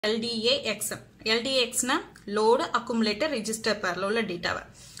LDAX. LDAX na load accumulator register pair la ulla data va.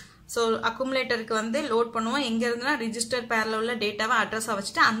 So accumulator ku வந்து load பண்ணுவோம் எங்க இருந்துனா register pair la உள்ள dataவை address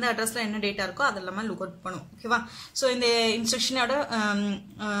வச்சிட்டு அந்த addressல என்ன data இருக்கோ அதெல்லாம் look out பண்ணுவோம் ஓகேவா சோ இந்த இன்ஸ்ட்ரக்ஷனோட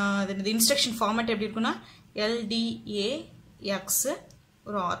இந்த இன்ஸ்ட்ரக்ஷன் ஃபார்மட் எப்படி இருக்கும்னா LDAX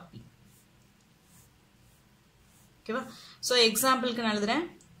ஒரு RP ஓகேவா சோ எக்ஸாம்பிளுக்கு நான் எழுதுறேன்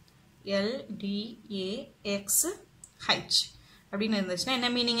LDAX H அப்படினு இருந்துச்சுனா என்ன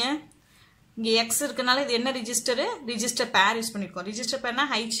மீனிங் இங்க x இருக்கனால இது என்ன ரெஜிஸ்டர் பேர் யூஸ் பண்ணிருக்கோம் ரெஜிஸ்டர் பேர்னா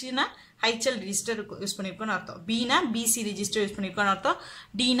h னா HL ரெஜிஸ்டர் யூஸ் பண்ணிருக்கோம்னு அர்த்தம் b னா BC ரெஜிஸ்டர் யூஸ் பண்ணிருக்கோம்னு அர்த்தம்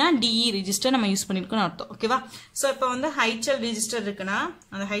d னா DE ரெஜிஸ்டர் நம்ம யூஸ் பண்ணிருக்கோம்னு அர்த்தம் ஓகேவா சோ இப்போ வந்து HL ரெஜிஸ்டர் இருக்குனா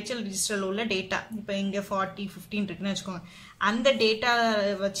அந்த HL ரெஜிஸ்டர்ல உள்ள டேட்டா இப்போ இங்க 40 15 இருக்குன்னு வெச்சுக்கோங்க அந்த டேட்டா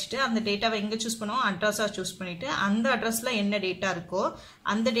வச்சிட்டு அந்த டேட்டாவை எங்க சூஸ் பண்ணுவோம் அட்ரஸா சூஸ் பண்ணிட்டு அந்த அட்ரஸ்ல என்ன டேட்டா இருக்கோ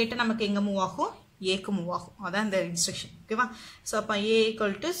அந்த டேட்டா நமக்கு எங்க மூவ் ஆகும் A க்கு மூவ் ஆகும் அதான் இந்த இன்ஸ்ட்ரக்ஷன் ஓகேவா சோ அப்ப A =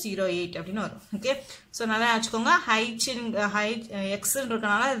 08 அப்படினு வரும் ஓகே சோ நல்லா ஆச்சுக்கோங்க x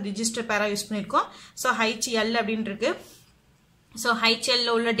ன்றதனால ரெஜிஸ்டர் பேரா யூஸ் பண்ணிருக்கோம் சோ HL அப்படினு இருக்கு சோ HL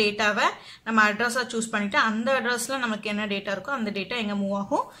ல உள்ள டேட்டாவை நம்ம அட்ரஸா சூஸ் பண்ணிட்டு அந்த அட்ரஸ்ல நமக்கு என்ன டேட்டா இருக்கோ அந்த டேட்டா எங்க மூவ்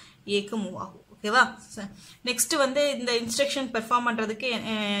ஆகும் A க்கு மூவ் ஆகும் ஓகேவா நெக்ஸ்ட் வந்து இந்த இன்ஸ்ட்ரக்ஷன் பெர்ஃபார்ம் பண்றதுக்கு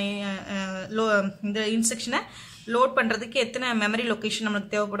இந்த இன்ஸ்ட்ரக்ஷனை லோட் பண்றதுக்கு எத்தனை மெமரி லொகேஷன் நமக்கு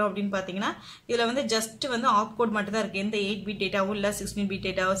தேவைப்படும் அப்படினு பாத்தீங்கன்னா இதுல வந்து ஜஸ்ட் வந்து ஆப் கோட் மட்டும் தான் இருக்கு எந்த 8 பிட் டேட்டாவும் இல்ல 16 பிட்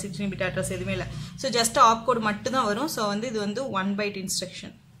டேட்டாவோ 16 பிட் அட்ரஸ் எதுமே இல்ல சோ ஜஸ்ட் ஆப் கோட் மட்டும் தான் வரும் சோ வந்து இது வந்து 1 பைட்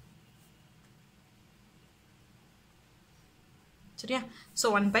இன்ஸ்ட்ரக்ஷன் சரியா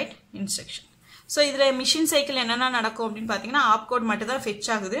சோ 1 பைட் இன்ஸ்ட்ரக்ஷன் சோ இதுல மிஷின் சைக்கிள் என்னன்னா நடக்கும் அப்படினு பாத்தீங்கன்னா ஆப் கோட் மட்டும் தான்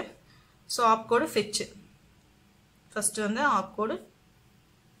ஃபெட்ச் ஆகுது so app code fetch first வந்து app code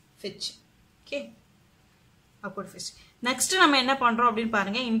fetch okay output fetch next நம்ம என்ன பண்றோம் அப்படினு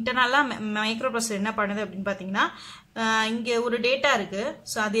பாருங்க இன்டர்னலா மைக்ரோப்ராசஸர் என்ன பண்ணுது அப்படினு பாத்தீங்கன்னா இங்க ஒரு டேட்டா இருக்கு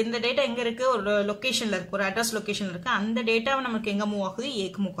சோ அது இந்த டேட்டா எங்க இருக்கு ஒரு லொகேஷன்ல இருக்கு ஒரு அட்ரஸ் லொகேஷன்ல இருக்கு அந்த டேட்டாவை நமக்கு எங்க மூவ் ஆகுது A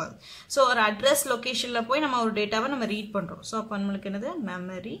க்கு மூவ் ஆகுது சோ ஒரு அட்ரஸ் லொகேஷன்ல போய் நம்ம ஒரு டேட்டாவை நம்ம ரீட் பண்றோம் சோ அப்ப நமக்கு என்னது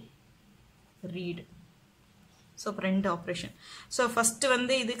மெமரி ரீட் சோ ரெண்டு ஆபரேஷன் சோ ஃபர்ஸ்ட்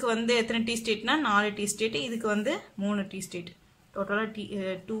வந்து இதுக்கு வந்து எத்தனை டி ஸ்டேட்னா 4 டி ஸ்டேட் இதுக்கு வந்து 3 டி ஸ்டேட் டோட்டலா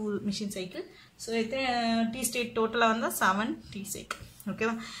 2 மிஷின் சைக்கிள் சோ எத்தனை டி ஸ்டேட் டோட்டலா வந்தா 7 டி சைக்கிள்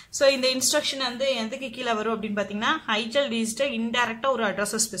ஓகேவா சோ இந்த இன்ஸ்ட்ரக்ஷன் வந்து எதுக்கு கீழ வரும் அப்படினு பாத்தீங்கன்னா HL ரெஜிஸ்டர் இன்டைரக்ட்டா ஒரு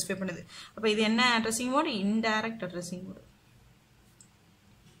அட்ரஸ் ஸ்பெசிஃபை பண்ணுது அப்ப இது என்ன addressing mode indirect addressing mode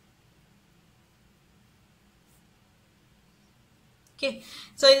okay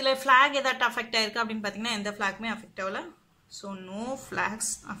so இதுல flag ஏதாவது அஃபெக்ட் ஆயிருக்கு அப்படினு பாத்தீங்கன்னா எந்த flagமே அஃபெக்ட் ஆகல சோ no flags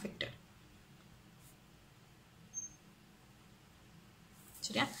affected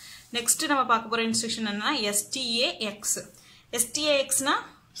சரியா நெக்ஸ்ட் நம்ம பார்க்க போற இன்ஸ்ட்ரக்ஷன் என்னன்னா STAX னா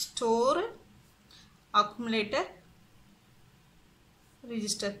ஸ்டோர் அக்குமுலேட்டர்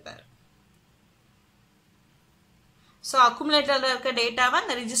ரெஜிஸ்டர் பேர் சோ அக்குமுலேட்டர்ல இருக்க டேட்டாவை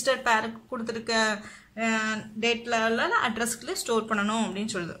அந்த ரெஜிஸ்டர் பேருக்கு கொடுத்திருக்க டேட்டால அட்ரஸ்க்குள்ள ஸ்டோர் பண்ணனும்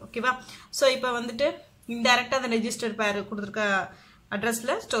அப்படினு சொல்லுது ஓகேவா சோ இப்போ வந்துட்டு இன்டைரக்ட்டா அந்த ரெஜிஸ்டர் பேர் கொடுத்திருக்க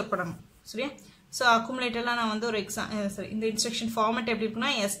அட்ரஸ்ல ஸ்டோர் பண்ணனும் சரியா So accumulatorல நான் வந்து ஒரு இந்த இன்ஸ்ட்ரக்ஷன் ஃபார்மட் எப்படி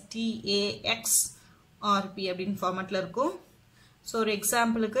இருக்குன்னா STAX RP அப்படின ஃபார்மட்ல இருக்கும் சோ ஒரு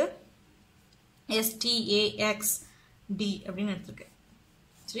எக்ஸாம்பிளுக்கு STAX D அப்படினு எடுத்துக்கேன்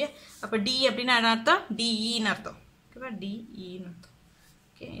சரியா அப்ப D அப்படினா என்ன அர்த்தம் DE ன்னு அர்த்தம் ஓகேவா DE ன்னு அர்த்தம்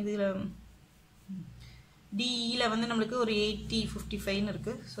ஓகே இதுல DE ல வந்து நமக்கு ஒரு 8055 ன்னு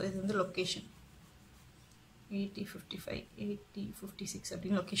இருக்கு சோ இது வந்து லொகேஷன் 8055 8056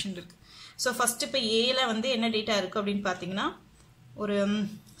 அப்படின லொகேஷன் இருக்கு சோ ஃபர்ஸ்ட் இப்ப A ல வந்து என்ன டேட்டா இருக்கு அப்படினு பாத்தீங்கன்னா ஒரு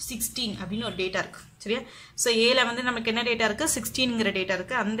 16 அப்படின ஒரு டேட்டா இருக்கு சரியா சோ A ல வந்து நமக்கு என்ன டேட்டா இருக்கு 16ங்கற டேட்டா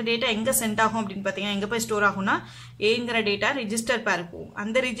இருக்கு அந்த டேட்டா எங்க சென்ட் ஆகும் அப்படினு பாத்தீங்கன்னா எங்க போய் ஸ்டோர் ஆகும்னா Aங்கற டேட்டா ரெஜிஸ்டர் பேர் போகும்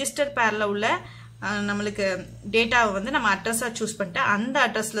அந்த ரெஜிஸ்டர் பேர்ல உள்ள நமக்கு டேட்டாவை வந்து நம்ம அட்ரஸா சூஸ் பண்ணிட்டு அந்த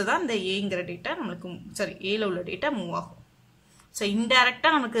அட்ரஸ்ல தான் இந்த Aங்கற டேட்டா நமக்கு சரி A ல உள்ள டேட்டா மூவ் ஆகும் சோ இன்டைரக்ட்டா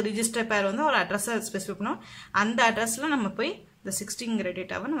நமக்கு ரெஜிஸ்டர் பேர் வந்து ஒரு அட்ரஸை ஸ்பெசிஃபை பண்ணோம் அந்த அட்ரஸ்ல நம்ம போய் இந்த 16ங்கற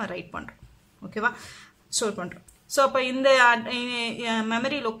டேட்டாவை நம்ம ரைட் பண்றோம் ஓகேவா ஸ்டோர் பண்றோம் சோ அப்ப இந்த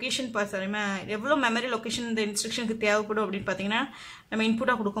மெமரி லொகேஷன் எவ்வளவு மெமரி லொகேஷன் இந்த இன்ஸ்ட்ரக்ஷனுக்கு தேவைப்படும் அப்படினு பாத்தீங்கன்னா நம்ம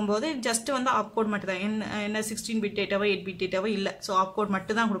இன்புட்டா கொடுக்கும்போது ஜஸ்ட் வந்து ஆப் கோட் மட்டும் தான் என்ன 16 பிட் டேட்டாவோ 8 பிட் டேட்டாவோ இல்ல சோ ஆப் கோட்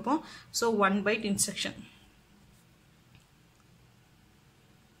மட்டும் தான் கொடுப்போம் சோ 1 பைட் இன்ஸ்ட்ரக்ஷன்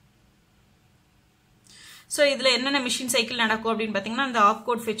சோ இதுல என்னென்ன மிஷின் சைக்கிள் நடக்கும் அப்படினு பாத்தீங்கன்னா அந்த ஆப்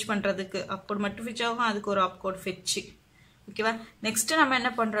கோட் ஃபெட்ச் பண்றதுக்கு ஆப் கோட் மட்டும் ஃபெட்ச் ஆகும் அதுக்கு ஒரு ஆப் கோட் ஃபெட்ச் ஓகேவா நெக்ஸ்ட் நம்ம என்ன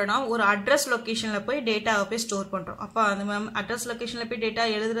பண்றோம்னா ஒரு அட்ரஸ் லொகேஷன்ல போய் டேட்டாவை போய் ஸ்டோர் பண்றோம் அப்ப அந்த அட்ரஸ் லொகேஷன்ல போய் டேட்டா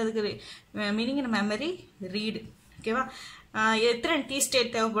எழுதுறதுக்கு மீனிங் மெமரி ரீட் ஓகேவா எத்தனை டி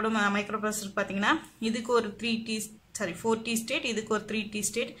ஸ்டேட் தேவைப்படும் மைக்ரோப்ராசஸர் பாத்தீங்கன்னா இதுக்கு ஒரு 3 சாரி 4T ஸ்டேட், இதுக்கு ஒரு 3T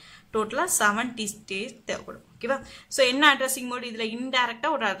ஸ்டேட், டோட்டலாக 7T ஸ்டேட் தேவைப்படும். ஓகேவா? ஸோ என்ன அட்ரஸிங் மோட், இதில்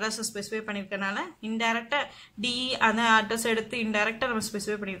இன்டைரக்டாக ஒரு அட்ரஸை ஸ்பெசிஃபை பண்ணியிருக்கனால, இன்டைரக்டாக டிஇ அந்த அட்ரஸ் எடுத்து இன்டைரக்டாக நம்ம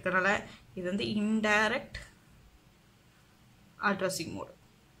ஸ்பெசிஃபை பண்ணியிருக்கனால இது வந்து இன்டைரக்ட் அட்ரஸிங் மோட்.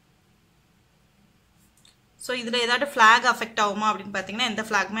 ஸோ இதில் ஏதாவது ஃப்ளாக் அஃபெக்ட் ஆகுமா அப்படின்னு பார்த்தீங்கன்னா எந்த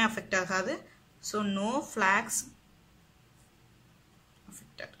ஃப்ளாகுமே அஃபெக்ட் ஆகாது. So no flax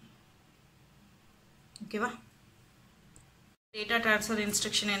affected. ஓகேவா? டேட்டா ட்ரான்ஸ்ஃபர்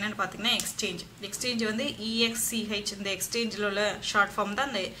இன்ஸ்ட்ரக்ஷன் என்னன்னு பார்த்தீங்கன்னா எக்ஸ்சேஞ்ச். எக்ஸ்சேஞ்ச் வந்து EXCH, இந்த எக்ஸ்சேஞ்சில் உள்ள ஷார்ட் ஃபார்ம் தான்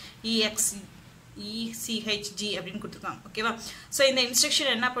இந்த EXCHG அப்படின்னு கொடுத்துருக்காங்க. ஓகேவா? ஸோ இந்த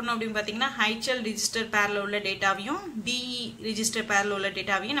இன்ஸ்ட்ரக்ஷன் என்ன பண்ணும் அப்படின்னு பார்த்தீங்கன்னா HL ரிஜிஸ்டர் பேரில் உள்ள டேட்டாவையும் DE ரிஜிஸ்டர் பேரில் உள்ள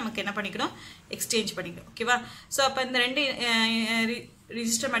டேட்டாவையும் நமக்கு என்ன பண்ணிக்கணும், எக்ஸ்சேஞ்ச் பண்ணிக்கணும். ஓகேவா? ஸோ அப்போ இந்த ரெண்டு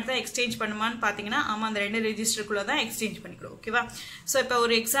ரிஜிஸ்டர் மட்டும் தான் எக்ஸ்சேஞ்ச் பண்ணுமான்னு பார்த்தீங்கன்னா ஆமாம், அந்த ரெண்டு ரிஜிஸ்டருக்குள்ளே தான் எக்ஸ்சேஞ்ச் பண்ணிக்கிறோம். ஓகேவா? ஸோ இப்போ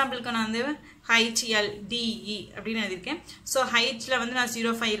ஒரு எக்ஸாம்பிளுக்கு நான் வந்து HLDE அப்படின்னு எழுதியிருக்கேன். ஸோ ஹைச்சில் வந்து நான்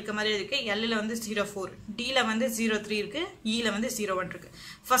 05 இருக்க மாதிரி இருக்கேன், Lல வந்து 04, Dல வந்து 03 இருக்குது, Eல வந்து 01 இருக்குது.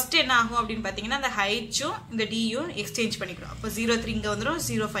 ஃபர்ஸ்ட் என்ன ஆகும் அப்படின்னு பார்த்தீங்கன்னா இந்த ஹைச்சும் இந்த டியும் எக்ஸ்சேஞ்ச் பண்ணிக்கிறோம். அப்போ 03 இங்கே வந்துடும்,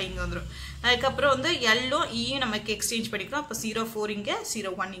 05 இங்கே வந்துடும். அதுக்கப்புறம் வந்து Lலும் Eயும் நமக்கு எக்ஸ்சேஞ்ச் பண்ணிக்கிறோம். அப்போ 04 இங்கே,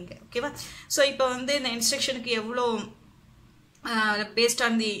 01 இங்கே. ஓகேவா? ஸோ இப்போ வந்து இந்த இன்ஸ்ட்ரக்ஷனுக்கு எவ்வளோ பேஸ்ட்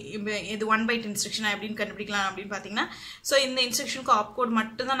ஆன் தி இது 1 byte இன்ஸ்ட்ரக்ஷன் எப்படின்னு கண்டுபிடிக்கலாம் அப்படின்னு பார்த்தீங்கன்னா, ஸோ இந்த இன்ஸ்ட்ரக்ஷனுக்கு ஆப் கோட்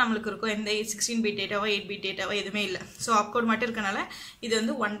மட்டும் தான் நம்மளுக்கு இருக்கும். எந்த 16 bit டேட்டாவோ 8 bit டேட்டாவோ எதுவுமே இல்லை. ஸோ ஆப் கோட் மட்டும் இருக்கனால இது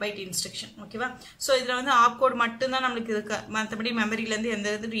வந்து 1 byte இன்ஸ்ட்ரக்ஷன். ஓகேவா? ஸோ இதில் வந்து ஆப் கோட் மட்டும் தான் நம்மளுக்கு இருக்கு, மற்றபடி மெமரியிலேருந்து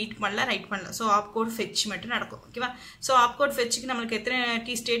எந்த இது ரீட் பண்ணல, ரைட் பண்ணல. ஸோ ஆப் கோட் ஃபெச் மட்டும் நடக்கும். ஓகேவா? ஸோ ஆப் கோட் ஃபெச்சுக்கு நம்மளுக்கு எத்தனை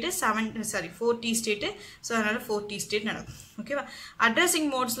T state, 4T state. So அதனால் 4T ஸ்டேட் நடக்கும். ஓகேவா? அட்ரஸிங்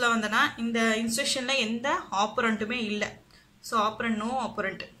மோட்ஸில் வந்தனா இந்த இன்ஸ்ட்ரக்ஷனில் எந்த ஆப்பரண்ட்டுமே இல்லை. ஸோ ஆப்பரண்ட், நோ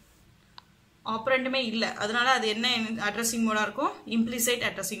ஆப்பரண்ட்டுமே இல்லை. அதனால அது என்ன அட்ரஸிங் மோடாக இருக்கும், இம்ப்ளிசைட்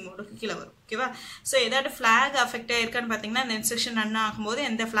அட்ரஸிங் மோடுக்கு கீழே வரும். ஓகேவா? ஸோ ஏதாவது ஃப்ளாக் அஃபெக்ட் ஆயிருக்கான்னு பார்த்தீங்கன்னா இந்த இன்ஸ்ட்ரக்ஷன் ரன் ஆகும்போது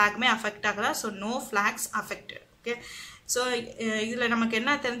எந்த ஃப்ளாகுமே அஃபெக்ட் ஆகலாம். So no flax affected. Okay? So இதில் நமக்கு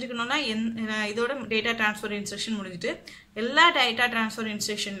என்ன தெரிஞ்சுக்கணும்னா இதோட டேட்டா ட்ரான்ஸ்ஃபர் இன்ஸ்ட்ரக்ஷன் முடிஞ்சிட்டு எல்லா டேட்டா ட்ரான்ஸ்ஃபர்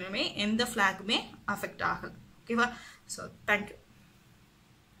இன்ஸ்ட்ரக்ஷன்லையுமே எந்த ஃப்ளாகுமே அஃபெக்ட் ஆகலை. ஓகேவா? So thank you.